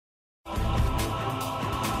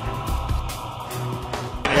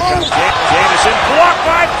comes Jameson, blocked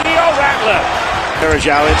by Theo Ratliff.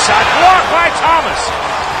 Bergeau inside, blocked by Thomas.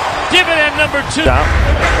 Dividend number 2.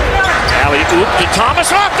 Alley-oop to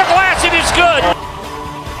Thomas, off the glass, it is good.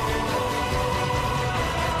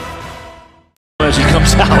 As he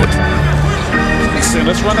comes out.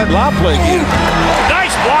 Let's run that lob play again.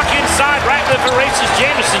 Nice block inside, Ratliff erases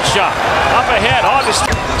Jameson's shot. Up ahead, August.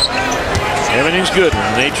 Everything's good when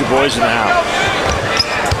the Nature Boys in the house.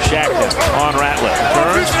 Shackton on Ratliff.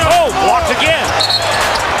 Turns. Oh, blocked again.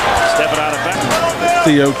 Stepping out of bounds.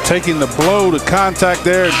 Theo taking the blow to contact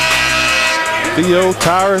there. Theo,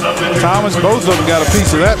 Tyrus Thomas, both of them got a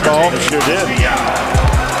piece of that ball. They sure did.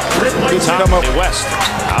 Good to come up. West,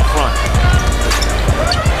 out front.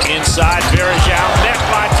 Inside, Bergeau, net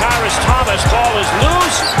by Tyrus Thomas. Ball is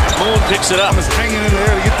loose. Moon picks it up. Thomas hanging in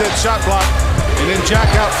there to get that shot block. And then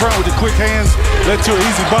Jack out front with the quick hands led to an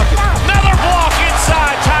easy bucket. Another block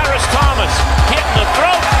inside, Tyrus Thomas. Hit in the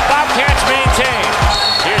throat. Bobcats maintain.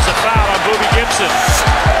 Here's a foul on Booby Gibson.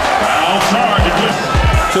 Foul charge.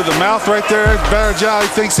 To the mouth right there. Bergeau,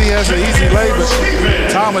 he thinks he has an easy lay, but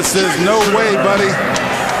Thomas says, no way, buddy.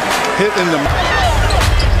 Hit in the mouth.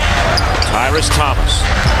 Tyrus Thomas.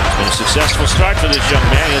 It's been a successful start for this young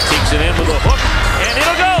man. He takes it in with a hook, and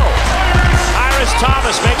it'll go. Tyrus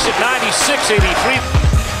Thomas makes it 96-83.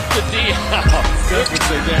 The DL. Oh,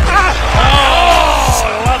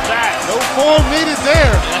 I love that. No form needed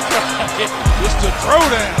there. Just a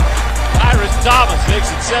throwdown. Tyrus Thomas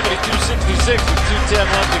makes it 72-66 with 2:10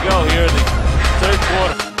 left to go here in the third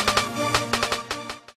quarter.